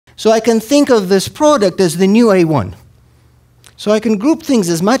So I can think of this product as the new A1. So I can group things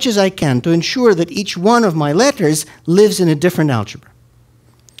as much as I can to ensure that each one of my letters lives in a different algebra.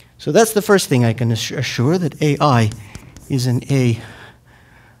 So that's the first thing I can assure, that AI is an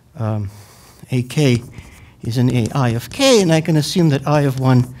AK is an AI of K, and I can assume that I of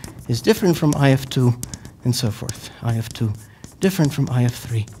 1 is different from I of 2, and so forth. I of 2 different from I of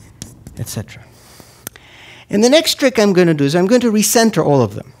 3, etc. And the next trick I'm going to do is I'm going to recenter all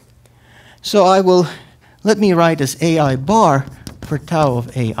of them. So I will, let me write as AI bar for tau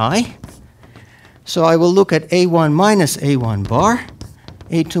of AI. So I will look at A1 minus A1 bar,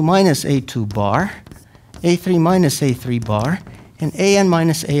 A2 minus A2 bar, A3 minus A3 bar, and AN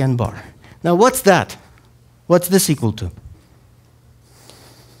minus AN bar. Now what's that? What's this equal to?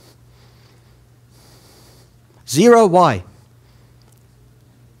 0, why?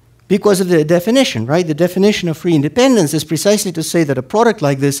 Because of the definition, right? The definition of free independence is precisely to say that a product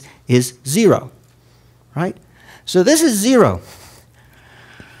like this is 0, right? So this is 0.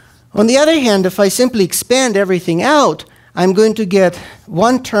 On the other hand, if I simply expand everything out, I'm going to get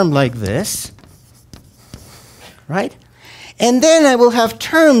one term like this, right? And then I will have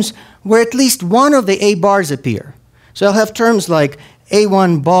terms where at least one of the A bars appear. So I'll have terms like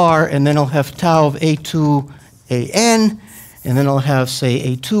A1 bar, and then I'll have tau of A2 AN, and then I'll have,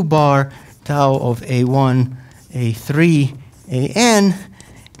 say, A2 bar, tau of A1 A3 AN,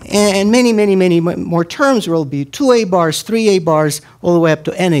 and many, many, many more terms where it'll be 2 A bars, 3 A bars, all the way up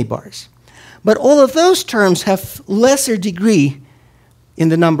to N A bars. But all of those terms have lesser degree in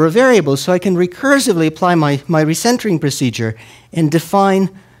the number of variables, so I can recursively apply my recentering procedure and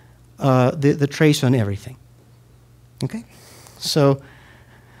define the trace on everything. Okay? So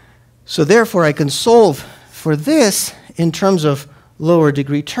therefore, I can solve for this in terms of lower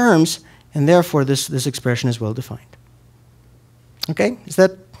degree terms, and therefore this expression is well defined. Okay? Is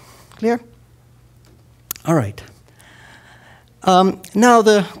that clear? All right. Now,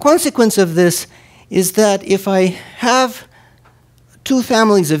 the consequence of this is that if I have two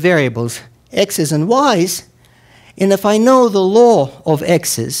families of variables, x's and y's, and if I know the law of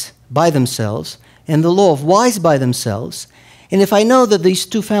x's by themselves and the law of y's by themselves, and if I know that these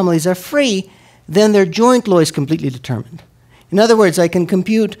two families are free, then their joint law is completely determined. In other words, I can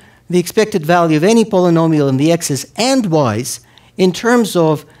compute the expected value of any polynomial in the x's and y's in terms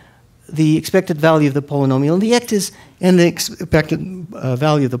of the expected value of the polynomial in the x's and the expected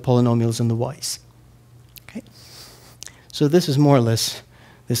value of the polynomials in the y's. Okay? So this is more or less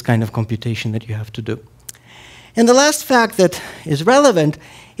this kind of computation that you have to do. And the last fact that is relevant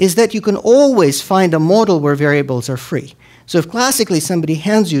is that you can always find a model where variables are free. So if classically somebody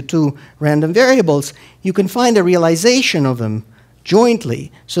hands you two random variables, you can find a realization of them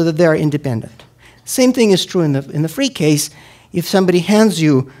jointly so that they are independent. Same thing is true in the free case. If somebody hands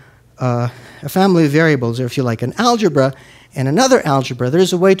you a family of variables, or if you like an algebra and another algebra,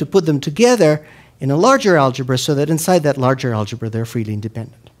 there's a way to put them together in a larger algebra so that inside that larger algebra they're freely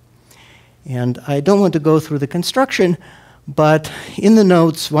independent. And I don't want to go through the construction, but in the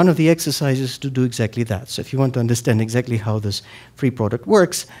notes, one of the exercises is to do exactly that. So if you want to understand exactly how this free product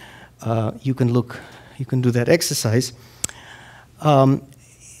works, you can do that exercise.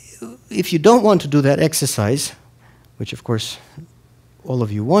 If you don't want to do that exercise, which of course all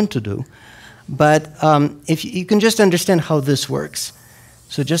of you want to do, but if you can just understand how this works.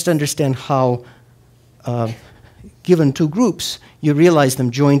 So just understand how, given two groups, you realize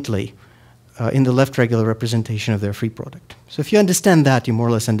them jointly in the left regular representation of their free product. So if you understand that, you more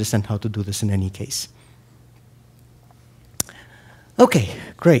or less understand how to do this in any case. Okay,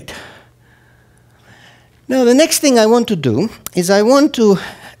 great. Now the next thing I want to do is I want to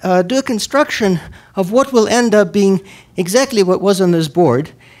do a construction of what will end up being exactly what was on this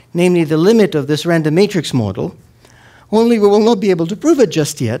board, namely the limit of this random matrix model. Only we will not be able to prove it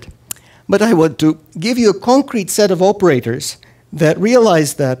just yet, but I want to give you a concrete set of operators that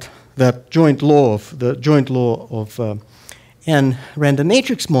realize that joint law of n random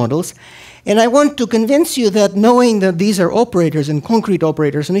matrix models, and I want to convince you that knowing that these are operators and concrete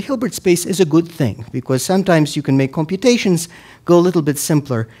operators in a Hilbert space is a good thing, because sometimes you can make computations go a little bit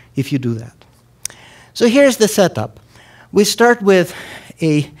simpler if you do that. So here's the setup. We start with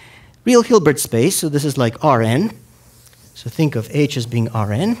a real Hilbert space, so this is like Rn. So think of H as being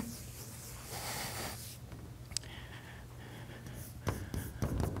Rn.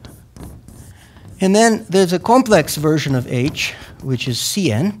 And then there's a complex version of H, which is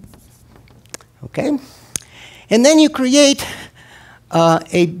Cn. Okay? And then you create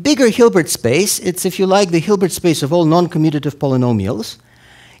a bigger Hilbert space. It's, if you like, the Hilbert space of all non-commutative polynomials.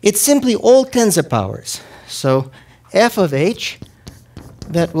 It's simply all tensor powers. So f of H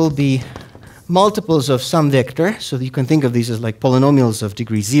that will be multiples of some vector, so you can think of these as like polynomials of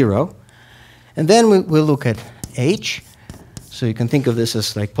degree 0. And then we'll look at h, so you can think of this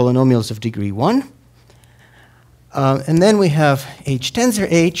as like polynomials of degree 1. And then we have h tensor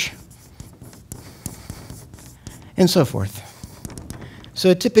h, and so forth. So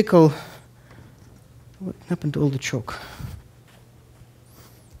a typical, what happened to all the chalk?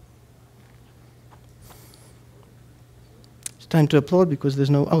 It's time to applaud because there's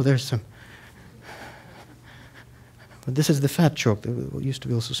no, oh, there's some. But this is the fat chalk. There used to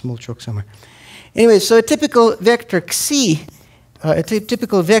be also small chalk somewhere. Anyway, so a typical vector xi, a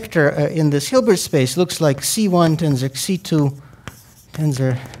typical vector in this Hilbert space looks like C1 tensor C2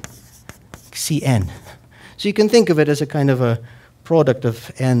 tensor Cn. So you can think of it as a kind of a product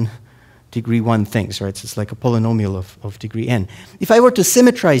of n degree 1 things, right? So it's like a polynomial of degree n. If I were to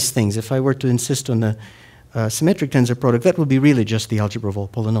symmetrize things, if I were to insist on a symmetric tensor product, that would be really just the algebra of all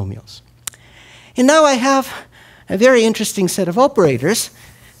polynomials. And now I have a very interesting set of operators.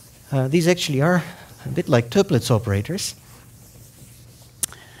 These actually are a bit like Toeplitz operators.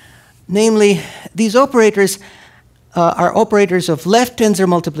 Namely, these operators are operators of left tensor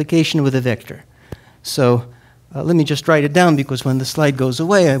multiplication with a vector. So let me just write it down because when the slide goes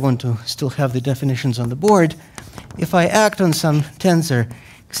away, I want to still have the definitions on the board. If I act on some tensor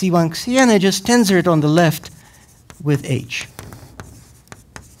xi1, xn, I just tensor it on the left with h.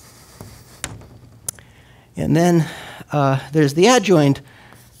 And then there's the adjoint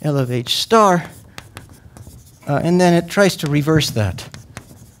L of h star, and then it tries to reverse that.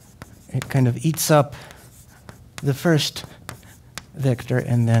 It kind of eats up the first vector,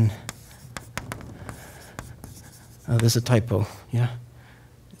 and then there's a typo, yeah?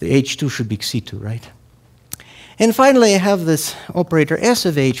 The h2 should be xi2, right? And finally, I have this operator S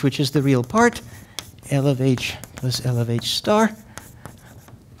of h, which is the real part, L of h plus L of h star,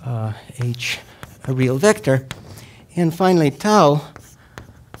 h a real vector. And finally, tau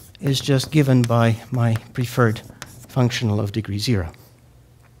is just given by my preferred functional of degree 0.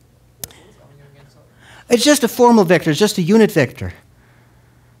 It's just a formal vector, it's just a unit vector.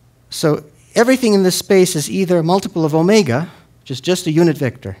 So everything in this space is either a multiple of omega, which is just a unit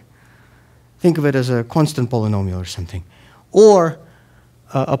vector. Think of it as a constant polynomial or something. Or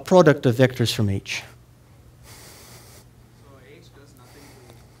a product of vectors from H. So H does nothing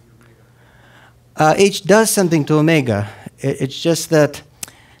to omega? H does something to omega. It's just that,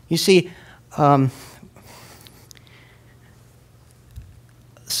 you see,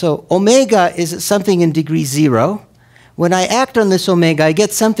 so omega is something in degree 0. When I act on this omega, I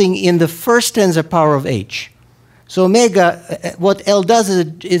get something in the first tensor power of h. So omega, what L does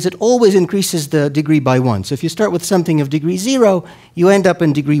is it always increases the degree by 1. So if you start with something of degree 0, you end up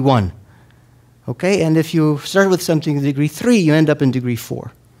in degree 1. Okay? And if you start with something of degree 3, you end up in degree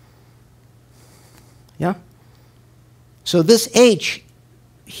 4. Yeah? So this h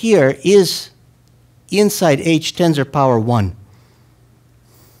here is inside h tensor power 1.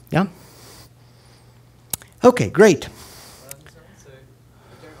 Yeah? Okay, great. So the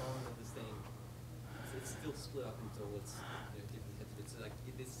general element of this thing, it's still split up into what's it's like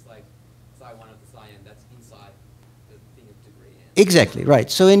this is like psi 1 of the psi n that's inside the thing of degree n. Exactly, right.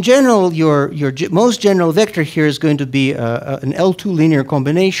 So in general, your most general vector here is going to be an L2 linear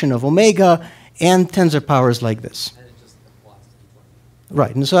combination of omega and tensor powers like this. And it just applies to each one.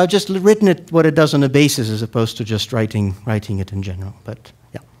 Right, and so I've just written it what it does on a basis as opposed to just writing it in general. But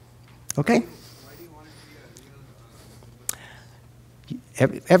yeah, okay. Why do you want it to be a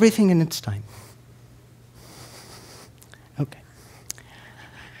real Everything in its time. Okay.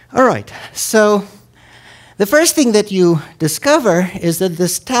 All right. So the first thing that you discover is that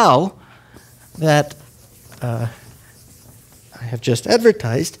this tau that I have just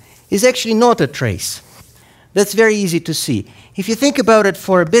advertised is actually not a trace. That's very easy to see. If you think about it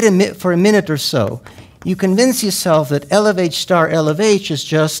for a minute or so, you convince yourself that L of h star L of h is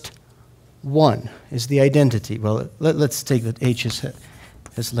just 1, is the identity. Well, let's take that h is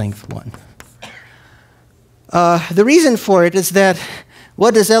length 1. The reason for it is that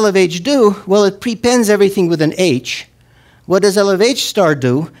what does L of h do? Well, it prepends everything with an h. What does L of h star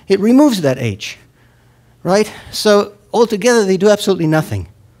do? It removes that h, right? So altogether, they do absolutely nothing.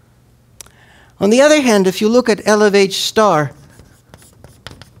 On the other hand, if you look at L of h star,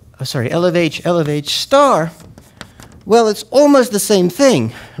 L of h star, well, it's almost the same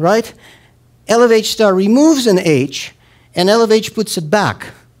thing, right? L of h star removes an h, and L of h puts it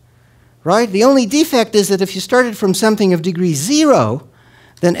back, right? The only defect is that if you started from something of degree 0,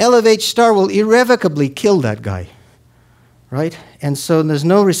 then L of h star will irrevocably kill that guy, right? And so there's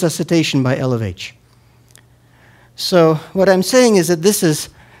no resuscitation by L of h. So what I'm saying is that this is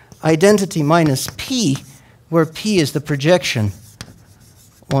identity minus P, where P is the projection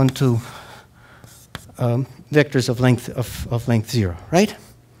onto vectors of length 0, right?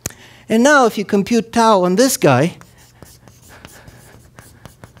 And now if you compute tau on this guy,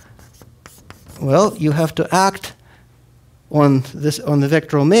 well, you have to act on the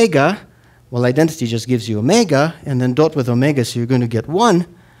vector omega. Well, identity just gives you omega, and then dot with omega, so you're going to get 1.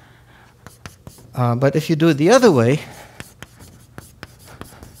 But if you do it the other way,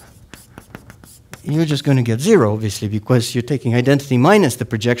 you're just going to get 0, obviously, because you're taking identity minus the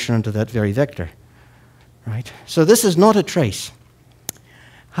projection onto that very vector. Right? So this is not a trace.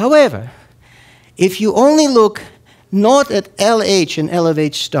 However, if you only look not at LH and L of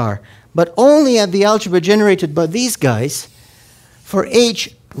H star, but only at the algebra generated by these guys for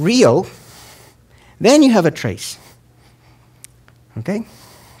H real, then you have a trace. Okay?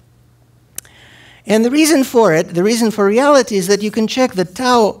 And the reason for it, the reason for reality, is that you can check that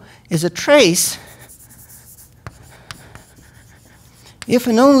tau is a trace if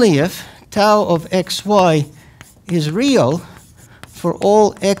and only if tau of xy is real for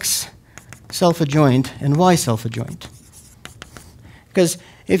all x self-adjoint and y self-adjoint. Because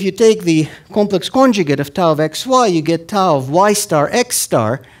if you take the complex conjugate of tau of xy, you get tau of y star x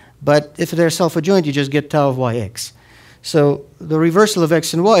star, but if they're self-adjoint, you just get tau of yx. So the reversal of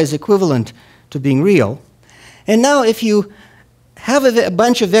x and y is equivalent to being real. And now if you have a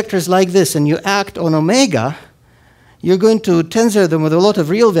bunch of vectors like this and you act on omega, you're going to tensor them with a lot of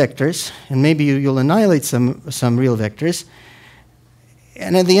real vectors, and maybe you'll annihilate some real vectors.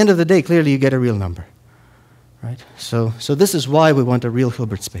 And at the end of the day, clearly you get a real number. Right? So this is why we want a real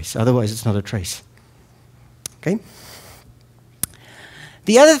Hilbert space. Otherwise, it's not a trace. Okay?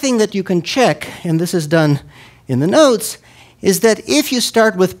 The other thing that you can check, and this is done in the notes, is that if you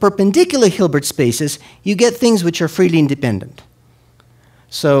start with perpendicular Hilbert spaces, you get things which are freely independent.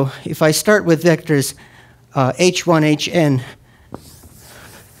 So if I start with vectors h1, hn,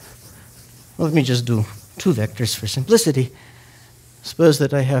 well, let me just do 2 vectors for simplicity. Suppose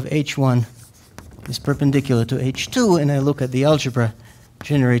that I have h1 is perpendicular to h2, and I look at the algebra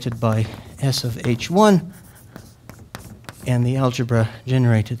generated by S of h1, and the algebra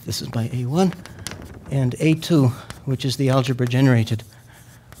generated, this is by a1, and a2, which is the algebra generated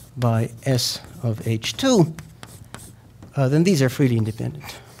by S of h2, then these are freely independent.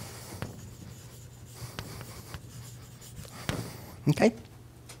 Okay?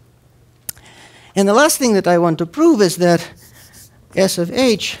 And the last thing that I want to prove is that S of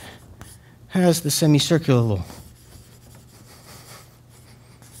h has the semicircular law.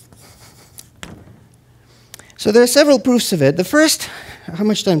 So there are several proofs of it. The first, how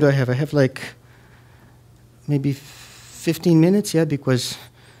much time do I have? I have like maybe 15 minutes, yeah, because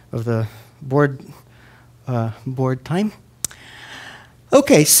of the board time.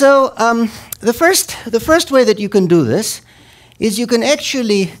 Okay, so the first way that you can do this is you can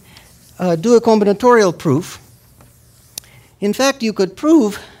actually do a combinatorial proof. In fact, you could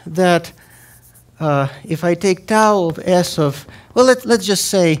prove that if I take tau of S of, well, let's just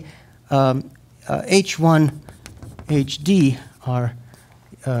say H1, HD are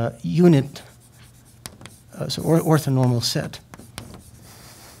unit, so orthonormal set.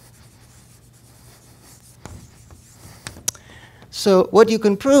 So what you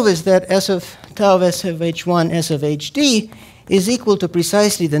can prove is that S of tau of S of H1, S of HD is equal to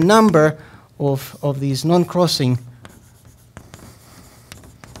precisely the number of these non-crossing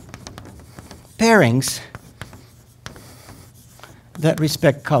pairings that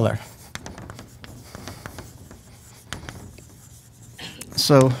respect color.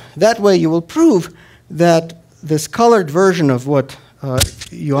 So that way you will prove that this colored version of what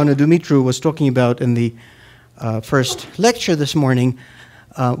Ioana Dumitru was talking about in the first lecture this morning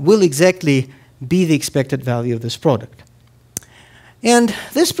will exactly be the expected value of this product. And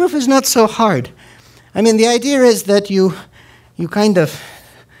this proof is not so hard. I mean, the idea is that you kind of,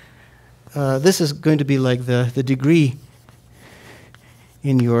 this is going to be like the degree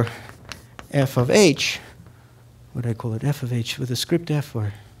in your f of h. What do I call it? F of h with a script f,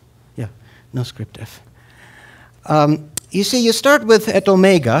 or, yeah, no script f. You see, you start with at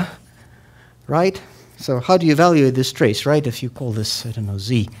omega, right? So how do you evaluate this trace, right? If you call this, I don't know,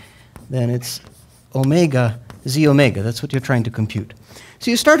 z, then it's omega, z omega. That's what you're trying to compute. So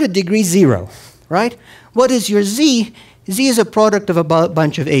you start at degree 0, right? What is your z? Z is a product of a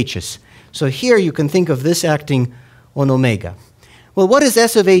bunch of h's. So here you can think of this acting on omega. Well, what is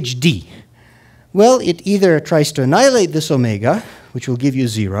S of hd? Well, it either tries to annihilate this omega, which will give you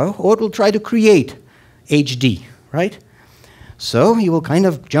 0, or it will try to create hd, right? So you will kind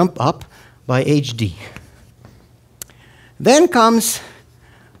of jump up by hd. Then comes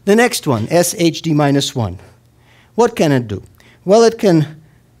the next one, SHD minus 1. What can it do? Well, it can,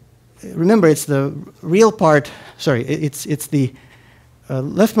 remember, it's the real part, sorry, it's the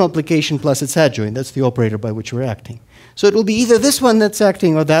left multiplication plus its adjoint. That's the operator by which we're acting. So it will be either this one that's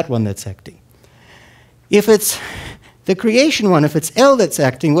acting or that one that's acting. If it's the creation one, if it's L that's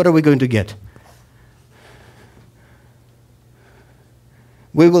acting, what are we going to get?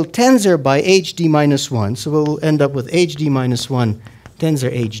 We will tensor by HD minus 1, so we'll end up with HD minus 1 tensor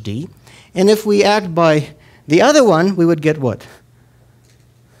HD. And if we act by the other one, we would get what?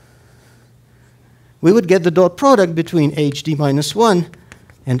 We would get the dot product between HD minus 1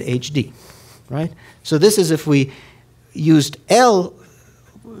 and HD, right? So this is if we used L,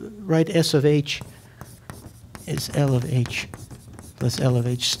 right, S of H is L of H plus L of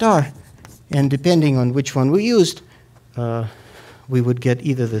H star. And depending on which one we used, we would get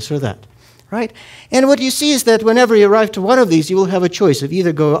either this or that, right? And what you see is that whenever you arrive to one of these, you will have a choice of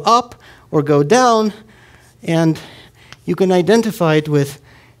either go up or go down, and you can identify it with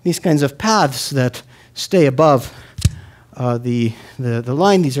these kinds of paths that stay above the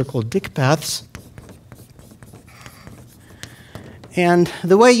line. These are called Dick paths. And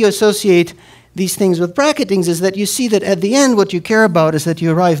the way you associate these things with bracketings is that you see that at the end what you care about is that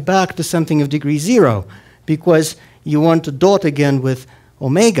you arrive back to something of degree 0, because you want to dot again with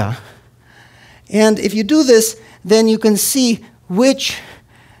omega. And if you do this, then you can see which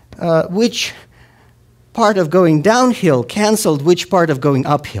part of going downhill canceled which part of going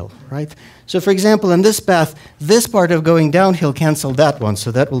uphill, right? So for example, in this path, this part of going downhill canceled that one, so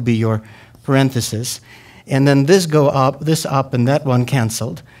that will be your parenthesis. And then this up, and that one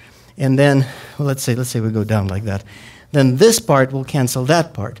canceled. And then, well, let's say we go down like that. Then this part will cancel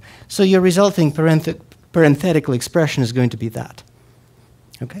that part. So your resulting parenthetical expression is going to be that,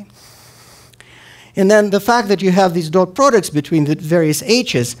 okay? And then the fact that you have these dot products between the various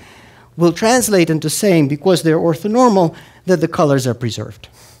h's will translate into saying, because they're orthonormal, that the colors are preserved.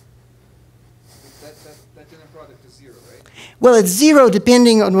 That inner product is 0, right? Well, it's 0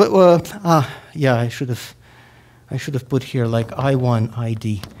 depending on what. Yeah, I should have put here like I1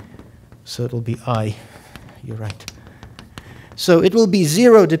 ID, so it will be I. You're right. So it will be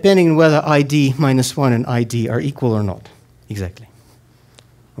 0 depending on whether ID minus 1 and ID are equal or not. Exactly.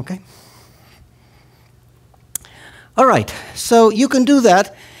 Okay? All right, so you can do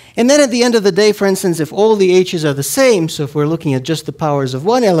that. And then at the end of the day, for instance, if all the h's are the same, so if we're looking at just the powers of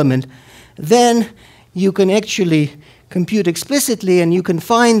one element, then you can actually compute explicitly, and you can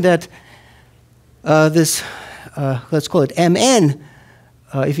find that this, let's call it Mn,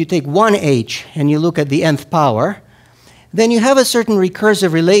 if you take one h and you look at the nth power, then you have a certain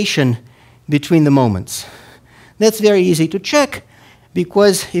recursive relation between the moments. That's very easy to check,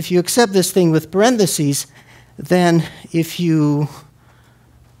 because if you accept this thing with parentheses, then if you...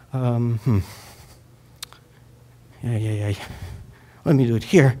 Let me do it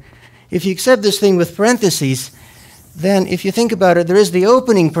here. If you accept this thing with parentheses, then if you think about it, there is the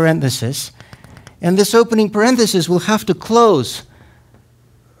opening parenthesis, and this opening parenthesis will have to close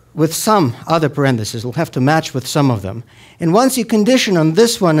with some other parentheses. Will have to match with some of them. And once you condition on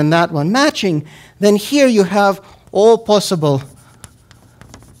this one and that one matching, then here you have all possible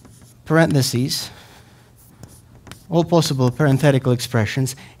parentheses, all possible parenthetical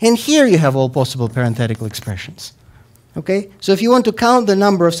expressions, and here you have all possible parenthetical expressions. Okay? So if you want to count the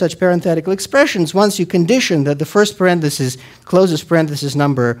number of such parenthetical expressions, once you condition that the first parenthesis closes parenthesis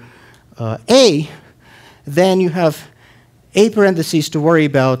number A, then you have A parentheses to worry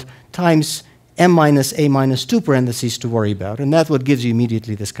about times M minus A minus 2 parentheses to worry about. And that's what gives you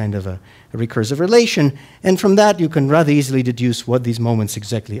immediately this kind of a recursive relation. And from that, you can rather easily deduce what these moments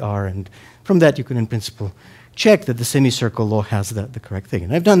exactly are. And from that, you can, in principle, check that the semicircle law has the correct thing.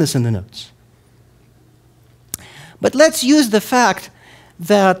 And I've done this in the notes. But let's use the fact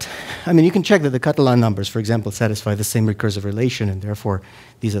that, I mean, you can check that the Catalan numbers, for example, satisfy the same recursive relation, and therefore,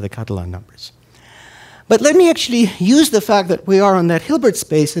 these are the Catalan numbers. But let me actually use the fact that we are on that Hilbert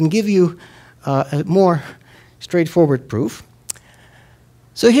space and give you a more straightforward proof.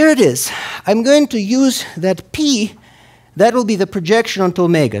 So here it is. I'm going to use that P, that will be the projection onto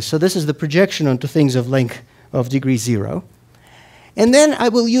omega. So this is the projection onto things of length of degree 0. And then I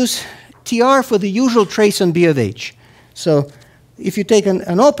will use TR for the usual trace on B of H. So if you take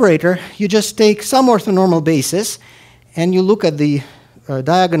an operator, you just take some orthonormal basis, and you look at the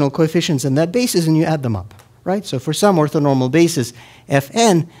diagonal coefficients in that basis, and you add them up, right? So for some orthonormal basis,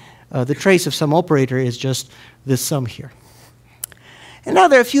 Fn, the trace of some operator is just this sum here. And now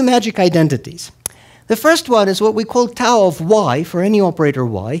there are a few magic identities. The first one is what we call tau of y, for any operator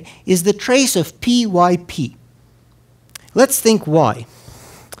y, is the trace of pyp. Let's think why.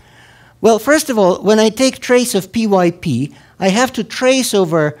 Well, first of all, when I take trace of PYP, I have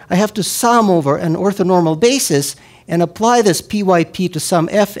to sum over an orthonormal basis and apply this PYP to some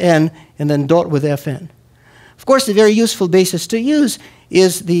Fn and then dot with Fn. Of course, the very useful basis to use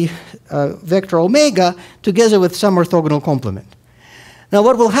is the vector omega together with some orthogonal complement. Now,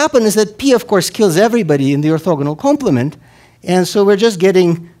 what will happen is that P, of course, kills everybody in the orthogonal complement, and so we're just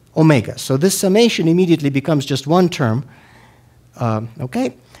getting omega. So this summation immediately becomes just one term.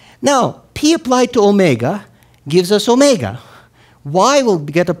 Okay? Now, P applied to omega gives us omega. Y will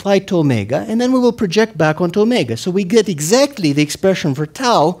get applied to omega, and then we will project back onto omega. So we get exactly the expression for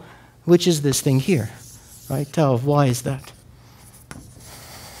tau, which is this thing here. Right? Tau of y is that.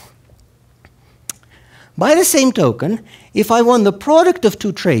 By the same token, if I want the product of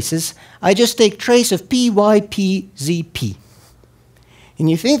two traces, I just take trace of P, Y, P, Z, P. And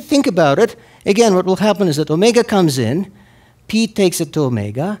you think about it, again, what will happen is that omega comes in, P takes it to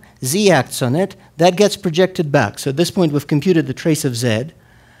omega, Z acts on it, that gets projected back. So at this point, we've computed the trace of Z.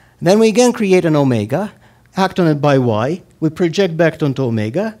 Then we again create an omega, act on it by Y, we project back onto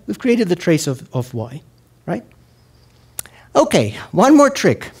omega, we've created the trace of Y, right? Okay, one more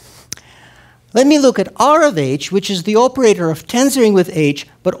trick. Let me look at R of H, which is the operator of tensoring with H,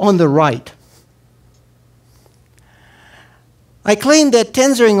 but on the right. I claim that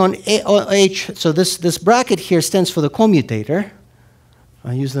tensoring on H, so this bracket here stands for the commutator.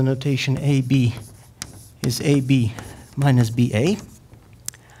 I use the notation AB is AB minus BA.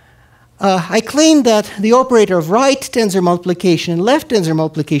 I claim that the operator of right tensor multiplication and left tensor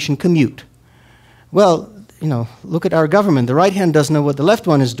multiplication commute. Well, you know, look at our government. The right hand doesn't know what the left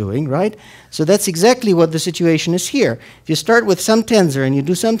one is doing, right? So that's exactly what the situation is here. If you start with some tensor and you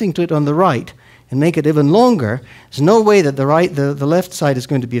do something to it on the right and make it even longer, there's no way that the left side is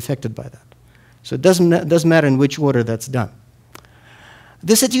going to be affected by that. So it doesn't matter in which order that's done.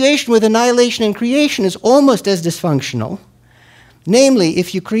 The situation with annihilation and creation is almost as dysfunctional. Namely,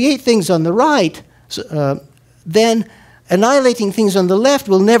 if you create things on the right, then annihilating things on the left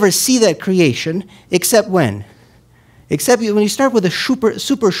will never see that creation, except when? Except when you start with a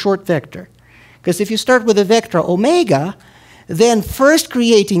super short vector. Because if you start with a vector omega, then first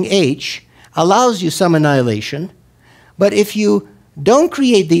creating H allows you some annihilation. But if you don't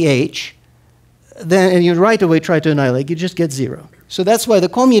create the H, then and you right away try to annihilate, you just get 0. So that's why the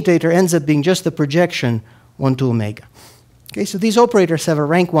commutator ends up being just the projection onto omega. Okay, so these operators have a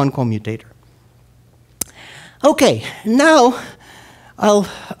rank 1 commutator. Okay, now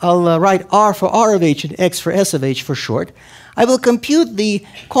I'll write R for R of H and X for S of H for short. I will compute the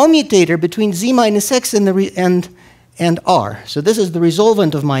commutator between Z minus X and R. So this is the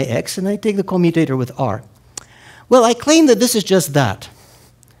resolvent of my X, and I take the commutator with R. Well, I claim that this is just that.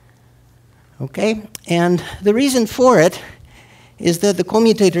 Okay, and the reason for it is that the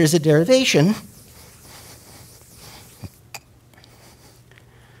commutator is a derivation.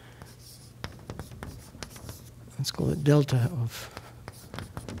 Let's call it delta of,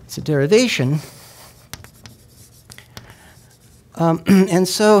 it's a derivation. And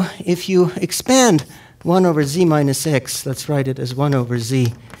so if you expand 1 over Z minus X, let's write it as 1 over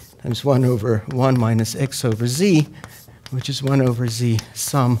Z times 1 over 1 minus X over Z, which is 1 over Z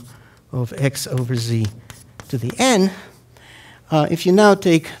sum of X over Z to the N. If you now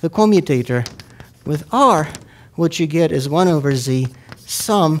take the commutator with R, what you get is 1 over Z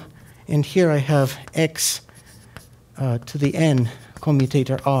sum, and here I have X to the N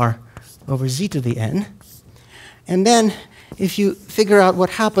commutator R over Z to the N. And then if you figure out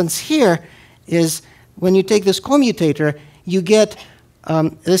what happens here is when you take this commutator, you get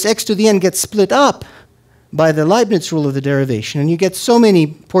this X to the N gets split up by the Leibniz rule of the derivation, and you get so many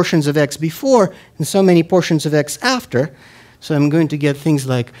portions of X before and so many portions of X after. So I'm going to get things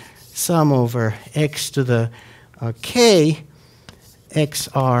like sum over X to the K,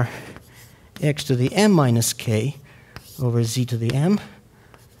 XR, X to the M minus K, over Z to the M,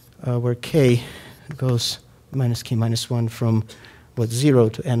 where K goes minus K minus 1 from, 0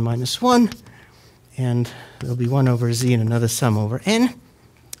 to N minus 1. And there'll be 1 over Z and another sum over N.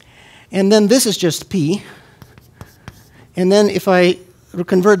 And then this is just P. And then if I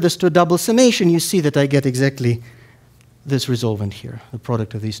convert this to a double summation, you see that I get exactly this resolvent here, the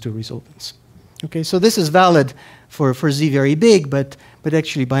product of these two resolvents. Okay, so this is valid for Z very big, but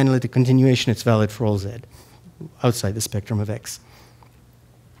actually by analytic continuation, it's valid for all Z outside the spectrum of X.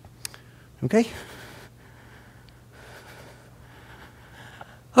 Okay?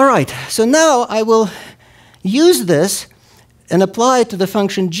 All right, so now I will use this and apply it to the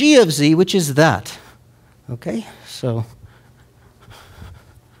function g of z, which is that. Okay, so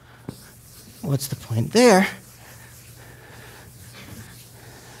what's the point there?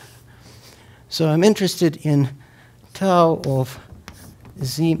 So I'm interested in tau of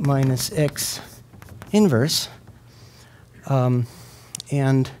z minus x inverse. Well,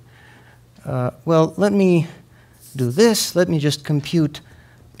 let me do this. Let me just compute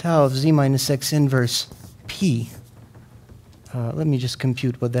tau of z minus x inverse p. Let me just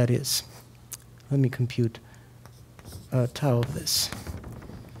compute what that is. Let me compute tau of this.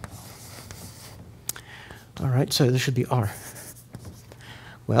 All right, so this should be r.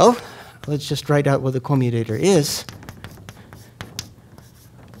 Well, let's just write out what the commutator is.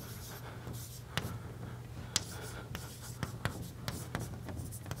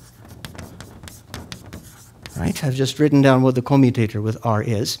 Right, I've just written down what the commutator with r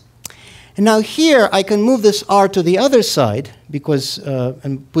is. And now here I can move this r to the other side because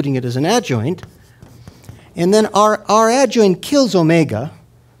I'm putting it as an adjoint. And then our adjoint kills omega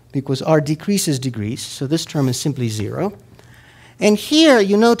because r decreases degrees. So this term is simply 0. And here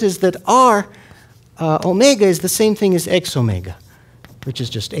you notice that r omega is the same thing as x omega, which is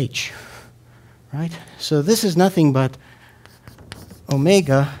just h. Right? So this is nothing but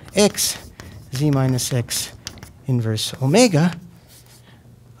omega x z minus x inverse omega.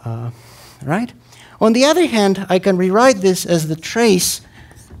 Right? On the other hand, I can rewrite this as the trace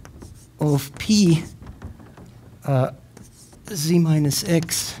of p z minus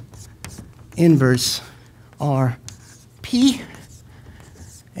x inverse r p.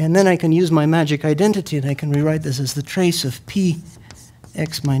 And then I can use my magic identity and I can rewrite this as the trace of p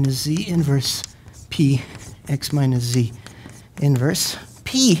x minus z inverse p x minus z inverse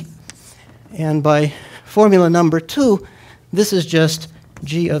p. And by formula number 2, this is just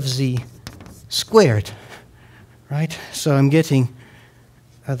g of z squared, right? So I'm getting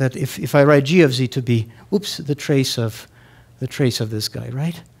that if I write g of z to be, the trace of this guy,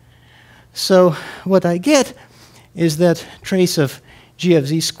 right? So what I get is that trace of g of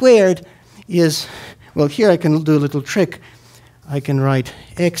z squared is, well, here I can do a little trick. I can write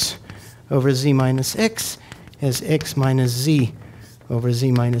x over z minus x as x minus z over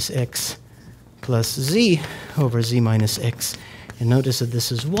z minus x plus z over z minus x. And notice that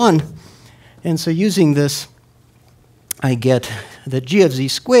this is 1. And so using this, I get that g of z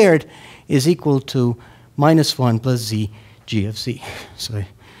squared is equal to minus 1 plus z g of z. So I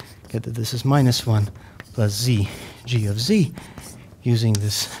get that this is minus 1 plus z g of z using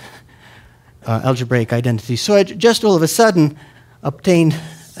this algebraic identity. So I just all of a sudden obtained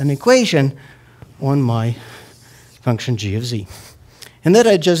an equation on my function g of z. And that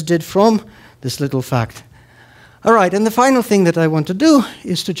I just did from this little fact. All right, and the final thing that I want to do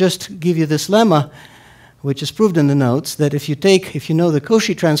is to just give you this lemma, which is proved in the notes, that if you know the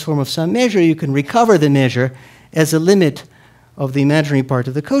Cauchy transform of some measure, you can recover the measure as a limit of the imaginary part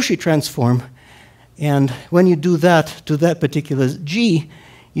of the Cauchy transform. And when you do that to that particular g,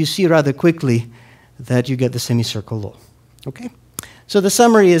 you see rather quickly that you get the semicircle law. Okay? So the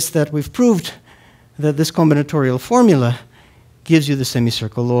summary is that we've proved that this combinatorial formula gives you the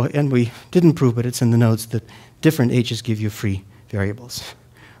semicircle law, and we didn't prove, but it's in the notes, that different h's give you free variables.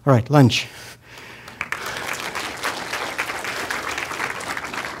 All right, lunch.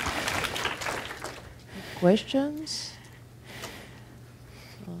 Questions?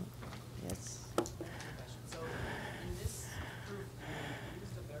 Yes. So in this proof, you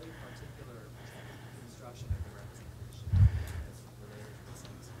used a very particular construction of the representation that's related to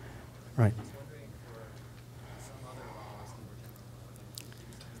this semicircle. Right. I was wondering for some other laws, convergence laws, if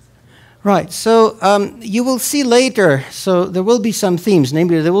you use any semicircle. Right, so you will see later, so there will be some themes,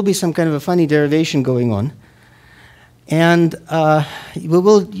 namely there will be some kind of a funny derivation going on. And we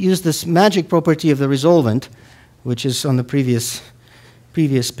will use this magic property of the resolvent, which is on the previous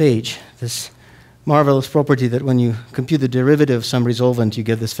page, this marvelous property that when you compute the derivative of some resolvent, you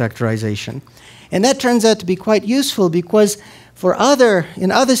get this factorization. And that turns out to be quite useful because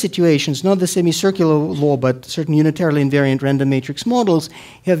in other situations, not the semicircular law, but certain unitarily invariant random matrix models,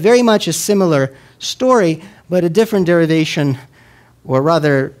 you have very much a similar story, but a different derivation, or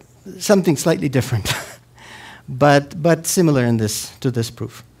rather something slightly different. But similar in to this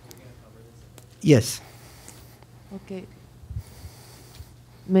proof. Yes. Okay.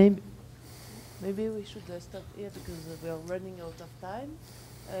 Maybe we should stop here because we are running out of time.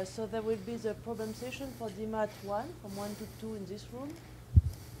 So there will be the problem session for DMAT 1 from 1 to 2 in this room.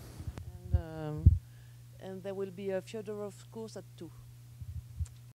 And there will be a Fyodorov course at 2.